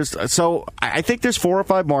Islanders. So, I think there's 4 or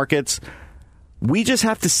 5 markets. We just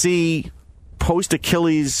have to see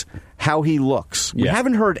post-Achilles how he looks. We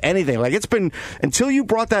haven't heard anything. Like, it's been, until you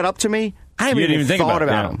brought that up to me, I haven't even thought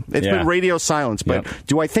about him. It's been radio silence. But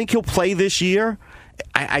do I think he'll play this year?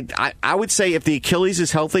 I would say if the Achilles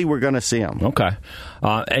is healthy, we're going to see him. Okay.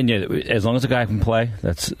 And as long as the guy can play,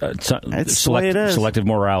 that's selective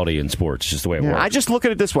morality in sports. Just the way it works. I just look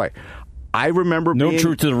at it this way. I remember no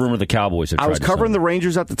truth to the rumor the Cowboys have tried. I was covering the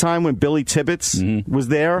Rangers at the time when Billy Tibbetts was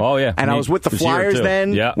there. Oh, yeah. And I was with the Flyers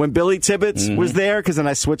then when Billy Tibbetts was there, because then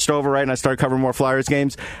I switched over, right, and I started covering more Flyers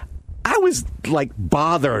games. I was,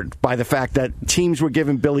 bothered by the fact that teams were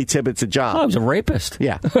giving Billy Tibbetts a job. Oh, he was a rapist.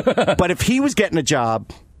 Yeah. But if he was getting a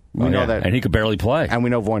job, we know that. And he could barely play. And we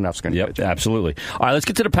know Voinov's going to get a job. Absolutely. All right, let's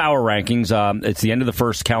get to the power rankings. It's the end of the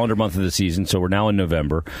first calendar month of the season, so we're now in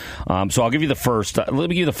November. So I'll give you the first. Let me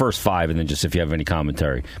give you the first 5, and then just if you have any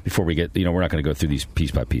commentary before we get, we're not going to go through these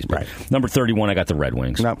piece by piece. But number 31, I got the Red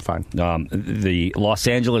Wings. No, fine. The Los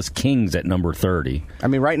Angeles Kings at number 30. I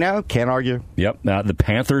mean, right now, can't argue. Yep. The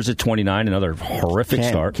Panthers at 29, another horrific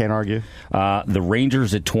start. Can't argue. The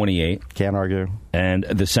Rangers at 28. Can't argue. And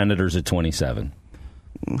the Senators at 27.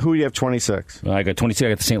 Who do you have 26? I got 26. I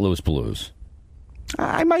got the St. Louis Blues.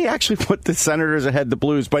 I might actually put the Senators ahead the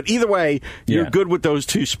Blues, but either way, you're good with those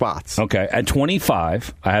 2 spots. Okay. At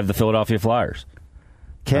 25, I have the Philadelphia Flyers.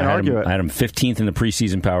 Can't argue it. I had them 15th in the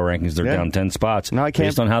preseason power rankings. They're down 10 spots. No, I can't.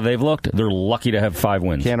 Based on how they've looked, they're lucky to have 5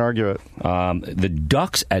 wins. Can't argue it. The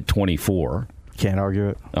Ducks at 24. Can't argue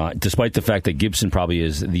it. Despite the fact that Gibson probably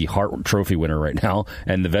is the Hart Trophy winner right now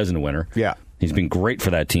and the Vezina winner. Yeah. He's been great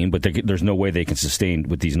for that team, but there's no way they can sustain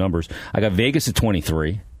with these numbers. I got Vegas at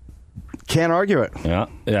 23. Can't argue it. Yeah.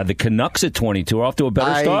 The Canucks at 22 are off to a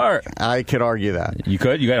better start. I could argue that. You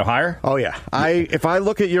could? You got it higher? Oh, yeah. If I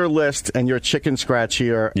look at your list and your chicken scratch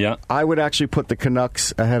here, I would actually put the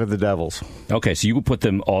Canucks ahead of the Devils. Okay, so you would put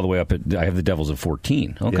them all the way up I have the Devils at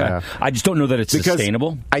 14. Okay. Yeah. I just don't know that it's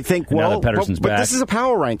sustainable. I think, but this is a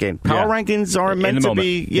power ranking. Power rankings aren't meant to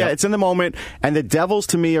be. Yeah, it's in the moment. And the Devils,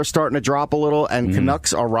 to me, are starting to drop a little, and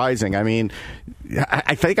Canucks are rising. I mean,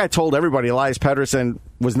 I think I told everybody Elias Pettersson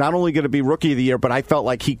was not only going to be Rookie of the Year, but I felt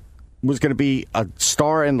like he was going to be a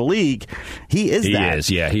star in the league. He is.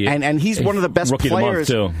 And he's one of the best Rookie players.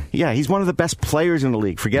 Of the month, too. Yeah, he's one of the best players in the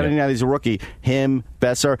league. Forgetting that he's a rookie. Him,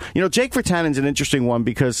 Besser. Jake Virtanen's an interesting one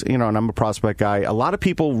because, and I'm a prospect guy. A lot of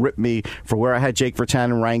people rip me for where I had Jake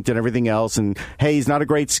Virtanen ranked and everything else. And, hey, he's not a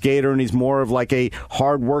great skater, and he's more of like a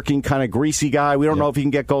hard-working, kind of greasy guy. We don't know if he can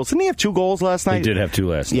get goals. Didn't he have 2 goals last night? He did have 2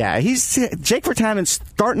 last night. Yeah, Jake Virtanen's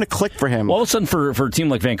starting to click for him. All of a sudden, for a team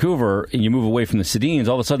like Vancouver, and you move away from the Sedins,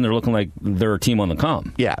 all of a sudden they're looking like they're a team on the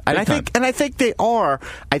come. Yeah, and I think they are.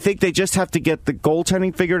 I think they just have to get the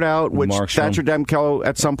goaltending figured out, which Thatcher Demko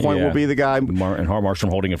at some point will be the guy. And Markstrom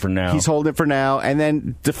holding it for now. He's holding it for now, and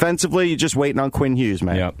then defensively, you're just waiting on Quinn Hughes,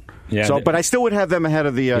 man. Yep. Yeah. So, but I still would have them ahead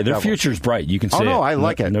of the. Their Devils. future's bright. You can see. Oh no, it. I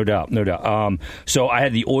like it. No doubt. So I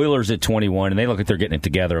had the Oilers at 21, and they look like they're getting it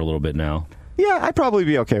together a little bit now. Yeah, I'd probably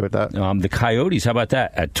be okay with that. The Coyotes, how about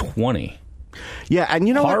that at 20? Yeah,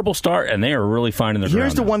 and horrible start, and they are really finding their ground.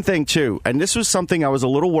 Here's the one thing too, and this was something I was a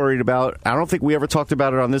little worried about. I don't think we ever talked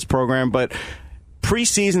about it on this program, but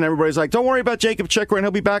preseason, everybody's like, "Don't worry about Jacob Chychrun.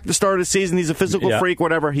 He'll be back at the start of the season. He's a physical freak,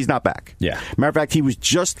 whatever." He's not back. Yeah. Matter of fact, he was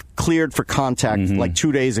just cleared for contact like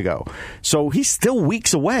 2 days ago, so he's still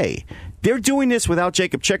weeks away. they're doing this without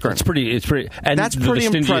Jacob Chikrin. It's pretty, and that's the pretty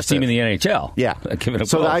stingiest impressive team in the NHL. Yeah. Give it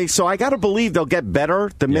a so I got to believe they'll get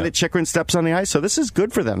better the minute Chikrin steps on the ice. So this is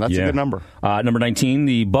good for them. That's a good number. Number 19,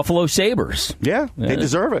 the Buffalo Sabres. Yeah, they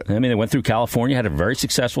deserve it. I mean, they went through California, had a very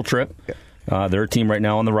successful trip. They're a team right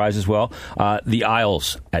now on the rise as well. The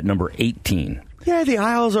Isles at number 18. Yeah, the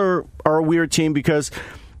Isles are a weird team because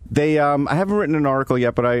they. I haven't written an article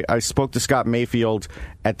yet, but I spoke to Scott Mayfield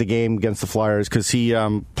at the game against the Flyers because he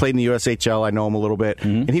played in the USHL. I know him a little bit.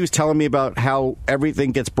 And he was telling me about how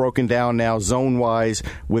everything gets broken down now zone-wise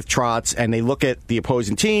with Trotz, and they look at the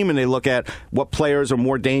opposing team and they look at what players are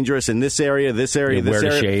more dangerous in this area, this area,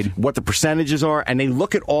 what the percentages are, and they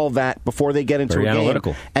look at all that before they get into a game.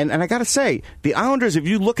 Analytical. And I got to say, the Islanders, if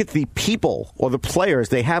you look at the people or the players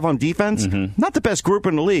they have on defense, not the best group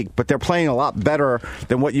in the league, but they're playing a lot better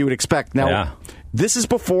than what you would expect. Now, this is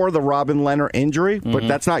before the Robin Lehner injury, but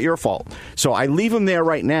that's not your fault. So I leave them there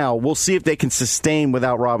right now. We'll see if they can sustain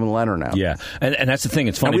without Robin Lehner now. Yeah, and that's the thing.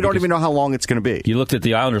 It's funny. And we don't even know how long it's going to be. You looked at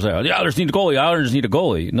the Islanders like, the Islanders need a goalie. The Islanders need a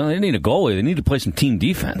goalie. No, they need a goalie. They need to play some team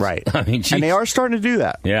defense. Right. I mean, geez. And they are starting to do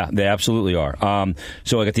that. Yeah, they absolutely are.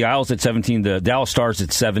 So I got the Isles at 17, the Dallas Stars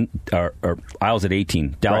at 7, or Isles at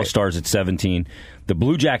 18, Dallas Stars at 17. The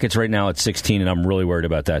Blue Jackets right now at 16, and I'm really worried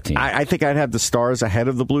about that team. I think I'd have the Stars ahead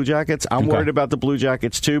of the Blue Jackets. I'm worried about the Blue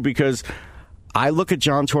Jackets, too, because I look at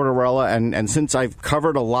John Tortorella, and since I've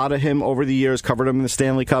covered a lot of him over the years, covered him in the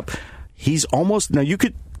Stanley Cup, he's almost... Now, you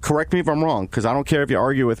could correct me if I'm wrong, because I don't care if you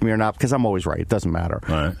argue with me or not, because I'm always right. It doesn't matter.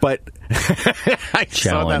 Right. But I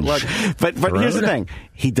saw that look. But here's the thing.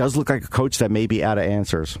 He does look like a coach that may be out of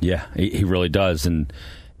answers. Yeah, he really does, and...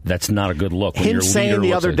 That's not a good look. When him saying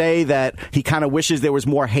the other day that he kind of wishes there was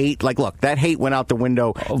more hate. Like, look, that hate went out the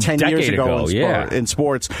window 10 years ago in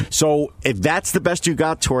sports. So if that's the best you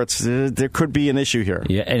got, Torts, there could be an issue here.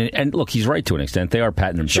 Yeah, and look, he's right to an extent. They are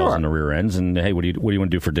patting themselves on the rear ends. And, hey, what do you want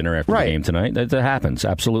to do for dinner after the game tonight? That happens,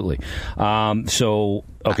 absolutely. So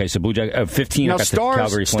Blue Jackets, 15, now, I got the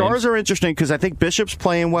Calgary Flames. Stars are interesting because I think Bishop's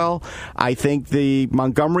playing well. I think the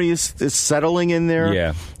Montgomery is settling in there.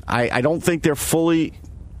 Yeah. I don't think they're fully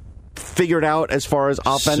figured out as far as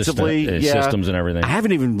offensively, systems and everything. I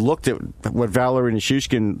haven't even looked at what Valerie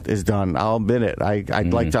Nichushkin has done. I'll admit it. I'm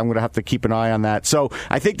going to have to keep an eye on that. So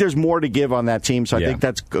I think there's more to give on that team. So I think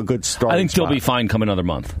that's a good start. I think they'll be fine come another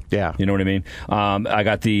month. Yeah, you know what I mean. I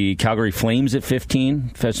got the Calgary Flames at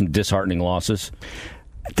 15. Had some disheartening losses.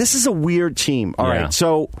 This is a weird team. All right,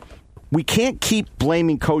 so. We can't keep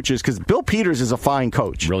blaming coaches because Bill Peters is a fine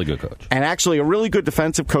coach. Really good coach. And actually a really good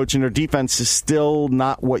defensive coach, and their defense is still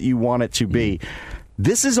not what you want it to be.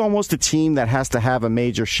 This is almost a team that has to have a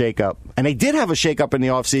major shakeup. And they did have a shakeup in the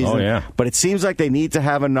offseason, but it seems like they need to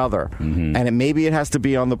have another. And maybe it has to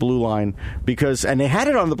be on the blue line and they had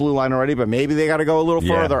it on the blue line already, but maybe they got to go a little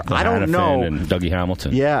further. I don't know. And Dougie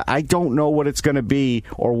Hamilton. Yeah, I don't know what it's going to be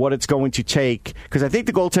or what it's going to take because I think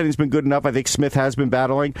the goaltending's been good enough. I think Smith has been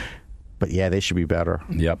battling. But, yeah, they should be better.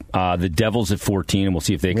 Yep. The Devils at 14, and we'll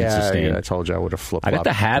see if they can sustain. Yeah, I told you I would have flipped. I got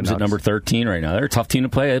the Habs at number 13 right now. They're a tough team to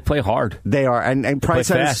play. They play hard. They are. And Price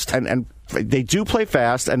has, fast. And they do play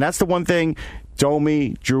fast, and that's the one thing.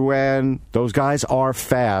 Domi, Drouin, those guys are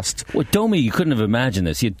fast. Well, Domi, you couldn't have imagined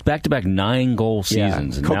this. He had back-to-back 9-goal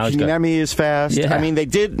seasons. And Kotkaniemi is fast. Yeah. I mean, they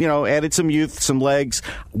did, added some youth, some legs.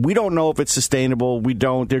 We don't know if it's sustainable. We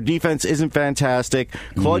don't. Their defense isn't fantastic.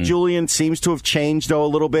 Claude Julien seems to have changed, though, a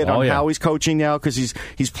little bit on how he's coaching now because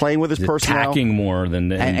he's playing with his personnel. Attacking more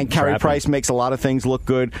than and Carey Price makes a lot of things look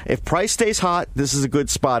good. If Price stays hot, this is a good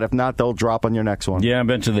spot. If not, they'll drop on your next one. Yeah,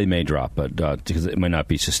 eventually they may drop, but because it might not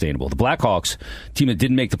be sustainable. The Blackhawks, team that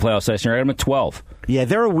didn't make the playoffs last year, I got them at 12. Yeah,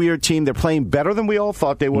 they're a weird team. They're playing better than we all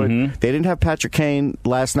thought they would. They didn't have Patrick Kane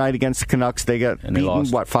last night against the Canucks. They got beaten,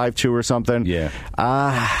 5-2 or something? Yeah.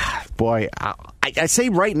 Boy, I say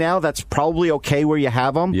right now that's probably okay where you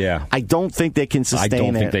have them. Yeah. I don't think they can sustain it. I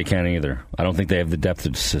don't think they can either. I don't think they have the depth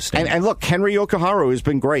to sustain and look, Henry Yokoharu has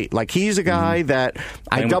been great. Like, he's a guy that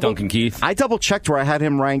I double-checked where I had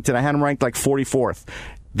him ranked, and I had him ranked like 44th.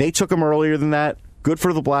 They took him earlier than that. Good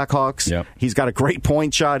for the Blackhawks. Yep. He's got a great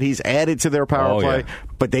point shot. He's added to their power play,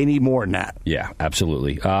 but they need more than that. Yeah,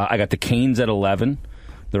 absolutely. I got the Canes at 11.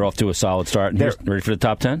 They're off to a solid start. Ready for the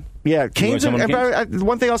top 10? Yeah, Canes.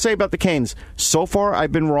 One thing I'll say about the Canes, so far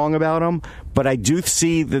I've been wrong about them, but I do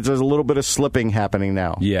see that there's a little bit of slipping happening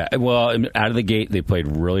now. Yeah, well, out of the gate, they played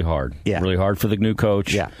really hard. Yeah. Really hard for the new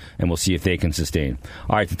coach. Yeah. And we'll see if they can sustain.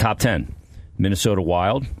 All right, the top 10. Minnesota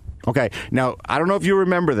Wild. Okay, now, I don't know if you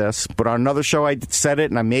remember this, but on another show I said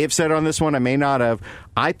it, and I may have said it on this one, I may not have.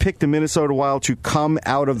 I picked the Minnesota Wild to come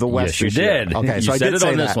out of the West. Yes, you did. Okay, you so said I did it say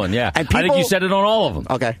on that. this one, yeah. And people, I think you said it on all of them.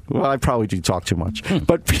 Okay, well, I probably do talk too much.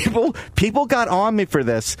 But people got on me for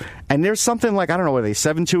this, and there's something like, I don't know, what are they,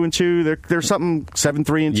 7-2-2? There's something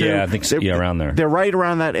 7-3-2. Yeah, I think so. Yeah, around there. They're right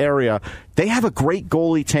around that area. They have a great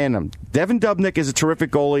goalie tandem. Devin Dubnyk is a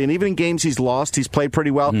terrific goalie, and even in games he's lost, he's played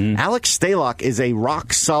pretty well. Alex Stalock is a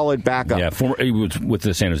rock-solid backup. Yeah, he was with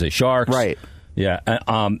the San Jose Sharks. Right. Yeah, they're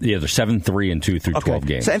 7-3-2 through 12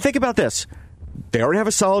 games. So, and think about this. They already have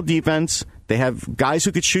a solid defense. They have guys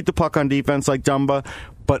who could shoot the puck on defense like Dumba.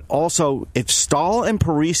 But also, if Stahl and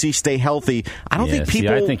Parise stay healthy, I don't think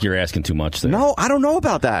people... I think you're asking too much there. No, I don't know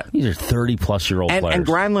about that. These are 30-plus-year-old players and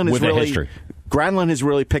Granlund is with really, a history. Granlund has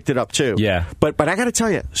really picked it up, too. Yeah. But I got to tell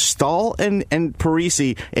you, Stahl and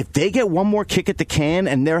Parise, if they get one more kick at the can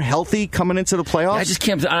and they're healthy coming into the playoffs...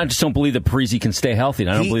 I just don't believe that Parise can stay healthy.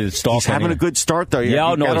 And I don't believe that Stahl He's having a good start, though.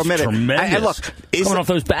 Yeah, it's tremendous. And look, coming off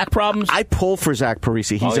those back problems. I pull for Zach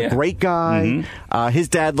Parise. He's a great guy. His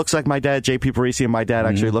dad looks like my dad, J.P. Parise, and my dad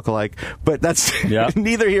actually look alike. But that's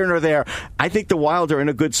neither here nor there. I think the Wild are in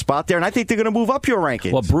a good spot there, and I think they're going to move up your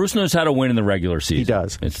rankings. Well, Bruce knows how to win in the regular season. He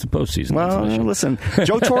does. It's the postseason. Well, listen,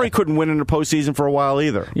 Joe Torre couldn't win in the postseason for a while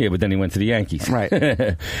either. Yeah, but then he went to the Yankees. Right.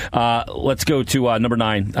 Let's go to number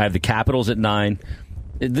 9. I have the Capitals at 9.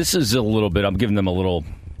 This is a little bit, I'm giving them a little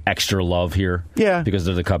extra love here. Yeah. Because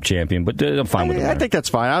they're the Cup champion, but I'm fine with them. I think that's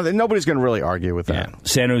fine. Nobody's going to really argue with that. Yeah.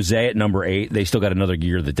 San Jose at number 8. They still got another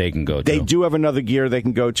gear that they can go to. They do have another gear they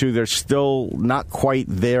can go to. They're still not quite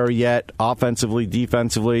there yet, offensively,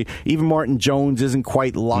 defensively. Even Martin Jones isn't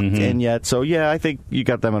quite locked in yet. So, yeah, I think you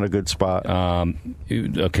got them in a good spot.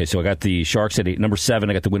 Okay, so I got the Sharks at 8. Number 7,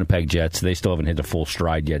 I got the Winnipeg Jets. They still haven't hit the full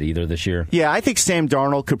stride yet either this year. Yeah, I think Sam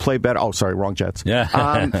Darnold could play better. Oh, sorry, wrong Jets.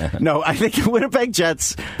 Yeah. No, I think Winnipeg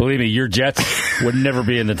Jets... Believe me, your Jets would never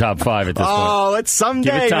be in the top 5 at this point. Oh, it's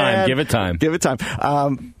someday, Give it time. man. Give it time. Give it time.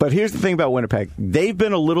 But here's the thing about Winnipeg. They've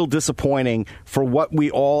been a little disappointing for what we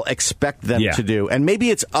all expect them to do. And maybe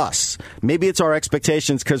it's us. Maybe it's our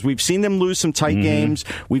expectations because we've seen them lose some tight games.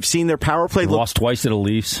 We've seen their power play lost twice to the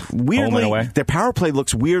Leafs. Weirdly, home and away. Their power play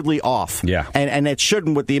looks weirdly off. Yeah. And it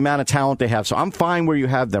shouldn't with the amount of talent they have. So I'm fine where you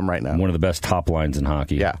have them right now. One of the best top lines in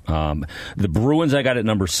hockey. Yeah. The Bruins I got at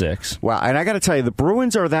number 6. Wow. And I got to tell you, the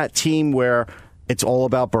Bruins are that team where it's all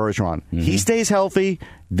about Bergeron. He stays healthy,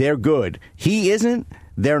 they're good. He isn't,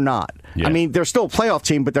 they're not. Yeah. I mean, they're still a playoff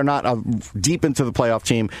team, but they're not deep into the playoff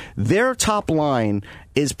team. Their top line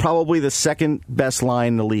is probably the second best line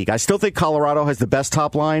in the league. I still think Colorado has the best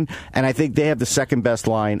top line, and I think they have the second best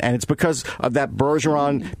line, and it's because of that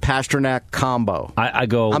Bergeron-Pasternak combo.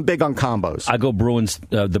 I'm big on combos. I go Bruins,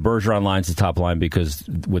 the Bergeron line's the top line because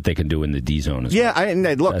what they can do in the D zone is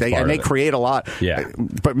they create a lot. Yeah.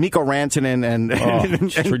 But Mikko Rantanen and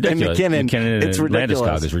McKinnon, it's ridiculous.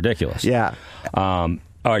 Landeskog is ridiculous. Yeah.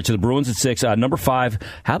 All right, so the Bruins at 6. Number 5,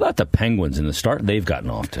 how about the Penguins in the start they've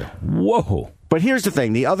gotten off to? Whoa. But here's the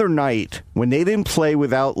thing. The other night, when they played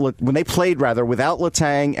without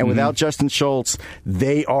Letang and without Justin Schultz,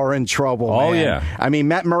 they are in trouble, Oh, man. yeah. I mean,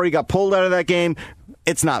 Matt Murray got pulled out of that game.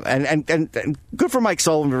 It's not. And good for Mike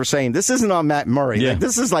Sullivan for saying this isn't on Matt Murray. Yeah. Like,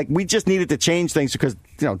 this is like we just needed to change things because,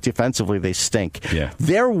 defensively they stink. Yeah.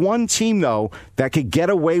 They're one team, though, that could get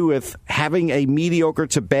away with having a mediocre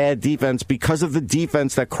to bad defense because of the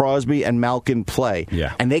defense that Crosby and Malkin play.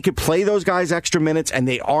 Yeah. And they could play those guys extra minutes, and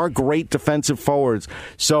they are great defensive forwards.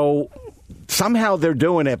 So somehow they're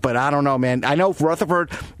doing it, but I don't know, man. I know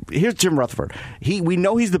Rutherford. Here's Jim Rutherford. We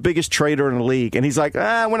know he's the biggest trader in the league, and he's like,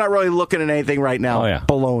 we're not really looking at anything right now. Oh, yeah.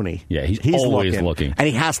 Baloney. Yeah, he's always looking. And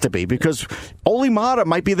he has to be, because Ole Mata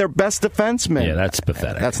might be their best defenseman. Yeah, that's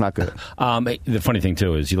pathetic. That's not good. The funny thing,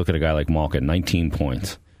 too, is you look at a guy like Malkin, 19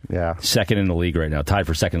 points. Yeah. Second in the league right now, tied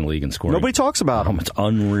for second in the league in scoring. Nobody talks about him. It's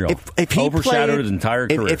unreal. If he overshadowed played, his entire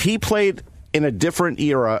career. If he played in a different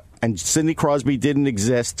era and Sidney Crosby didn't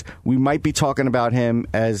exist, we might be talking about him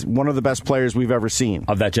as one of the best players we've ever seen.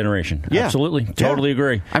 Of that generation. Yeah. Absolutely. Totally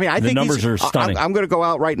agree. I mean, I think the numbers are stunning. I'm going to go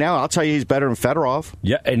out right now. I'll tell you he's better than Fedorov.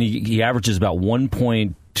 Yeah, and he averages about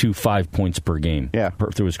 1.25 points per game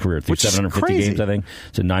through his career. Through 750 games, I think.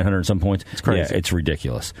 So 900 and some points. It's crazy. Yeah, it's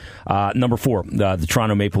ridiculous. Number 4, the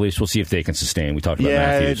Toronto Maple Leafs. We'll see if they can sustain. We talked about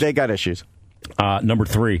Matthews. Yeah, they got issues. Number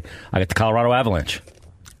 3, I got the Colorado Avalanche.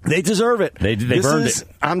 They deserve it. They've earned it.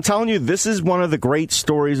 I'm telling you, this is one of the great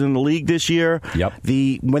stories in the league this year. Yep.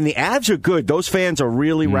 When the Avs are good, those fans are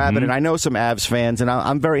really rabid, and I know some Avs fans, and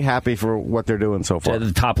I'm very happy for what they're doing so far.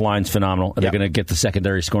 The top line's phenomenal. Are they going to get the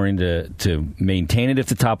secondary scoring to maintain it if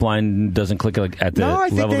the top line doesn't click at the level they are? No, I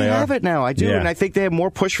think they have it now. I do, and I think they have more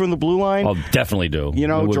push from the blue line. Oh, definitely do.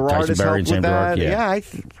 Gerard has helped with that. Yeah, I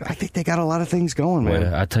think they got a lot of things going, man.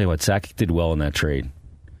 Well, I tell you what, Sakic did well in that trade.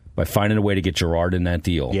 By finding a way to get Gerard in that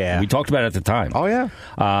deal. Yeah. We talked about it at the time. Oh, yeah.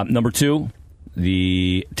 Number 2,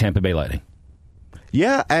 the Tampa Bay Lightning.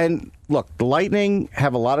 Yeah, and look, the Lightning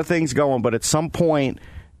have a lot of things going, but at some point,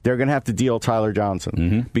 they're going to have to deal Tyler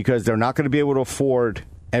Johnson because they're not going to be able to afford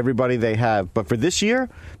everybody they have. But for this year,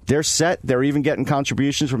 they're set. They're even getting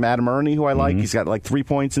contributions from Adam Ernie, who I like. He's got like 3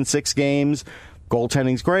 points in 6 games.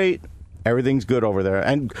 Goaltending's great. Everything's good over there.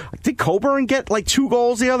 And did Coburn get like 2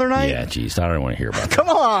 goals the other night? Yeah, geez, I don't want to hear about that. Come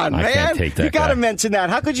on, man. I can't take that. You got to mention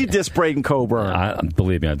that. How could you diss Braden Coburn?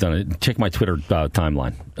 Believe me, I've done it. Check my Twitter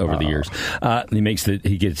timeline over the years.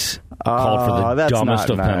 He gets called for the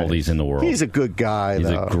dumbest of penalties in the world. He's a good guy, He's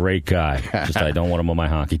a great guy. Just I don't want him on my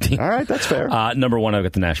hockey team. All right, that's fair. Number 1, I've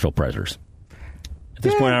got the Nashville Predators. At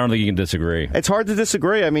this point, I don't think you can disagree. It's hard to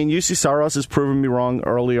disagree. I mean, UC Saros has proven me wrong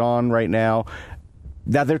early on right now.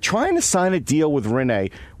 Now, they're trying to sign a deal with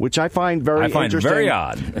Rinne, which I find very interesting. Very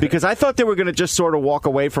odd. Because I thought they were going to just sort of walk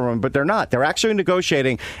away from him, but they're not. They're actually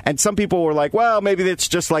negotiating. And some people were like, well, maybe it's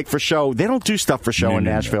just like for show. They don't do stuff for show in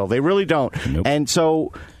Nashville. They really don't. Nope. And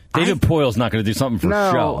so David Poyle's not going to do something for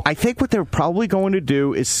show. I think what they're probably going to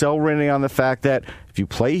do is sell Rinne on the fact that if you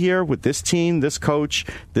play here with this team, this coach,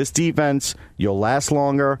 this defense, you'll last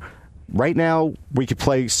longer. Right now, we could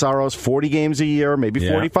play Saros 40 games a year, maybe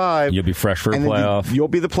 45. You'll be fresh for a playoff. You'll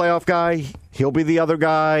be the playoff guy. He'll be the other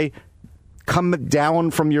guy. Come down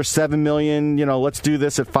from your $7 million. Let's do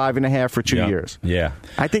this at 5.5 for 2 years. Yeah,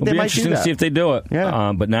 I think they might do that. Interesting to see if they do it.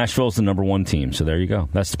 Yeah, but Nashville's the number 1 team, so there you go.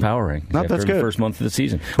 That's the power rank. No, that's good. The first month of the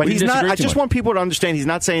season, but he's not. I just want people to understand he's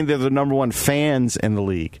not saying they're the number 1 fans in the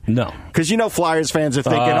league. No, because Flyers fans are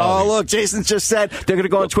thinking, "Oh, look, Jason just said they're going to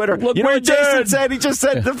go on Twitter." Look what Jason said? He just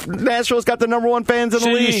said the Nashville's got the number 1 fans in the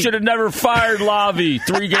league. You should have never fired Lavi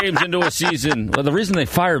 3 games into a season. Well, the reason they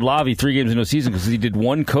fired Lavi 3 games into a season because he did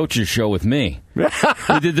one coach's show with me. We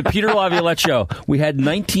did the Peter Laviolette show. We had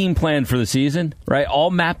 19 planned for the season, right? All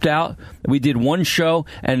mapped out. We did one show,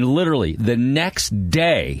 and literally the next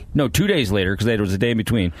day, 2 days later, because there was a day in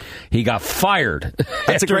between, he got fired.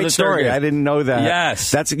 That's a great story. I didn't know that.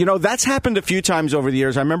 Yes. That's happened a few times over the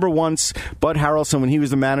years. I remember once Bud Harrelson, when he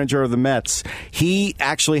was the manager of the Mets, he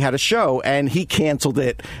actually had a show, and he canceled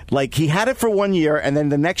it. Like, he had it for 1 year, and then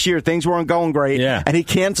the next year things weren't going great, and he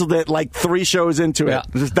canceled it like 3 shows into it.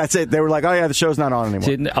 That's it. They were like, oh, yeah, the show's not on anymore.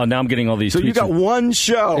 See, now I'm getting all these tweets. So you got one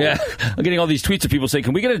show. Yeah. I'm getting all these tweets of people saying,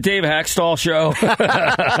 can we get a Dave Hackstall show?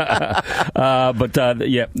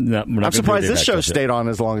 I'm surprised this show stayed on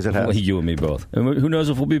as long as it has. Well, you and me both. And who knows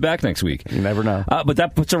if we'll be back next week. You never know. But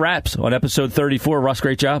that puts a wraps on episode 34. Russ,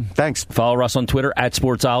 great job. Thanks. Follow Russ on Twitter at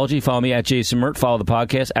Sportsology. Follow me at Jason Mert. Follow the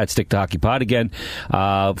podcast at Stick to Hockey Pod. Again,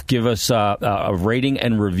 give us a rating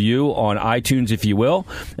and review on iTunes if you will.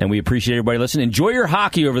 And we appreciate everybody listening. Enjoy your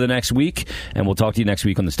hockey over the next week. And we'll talk to you next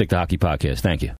week on the Stick to Hockey Podcast. Thank you.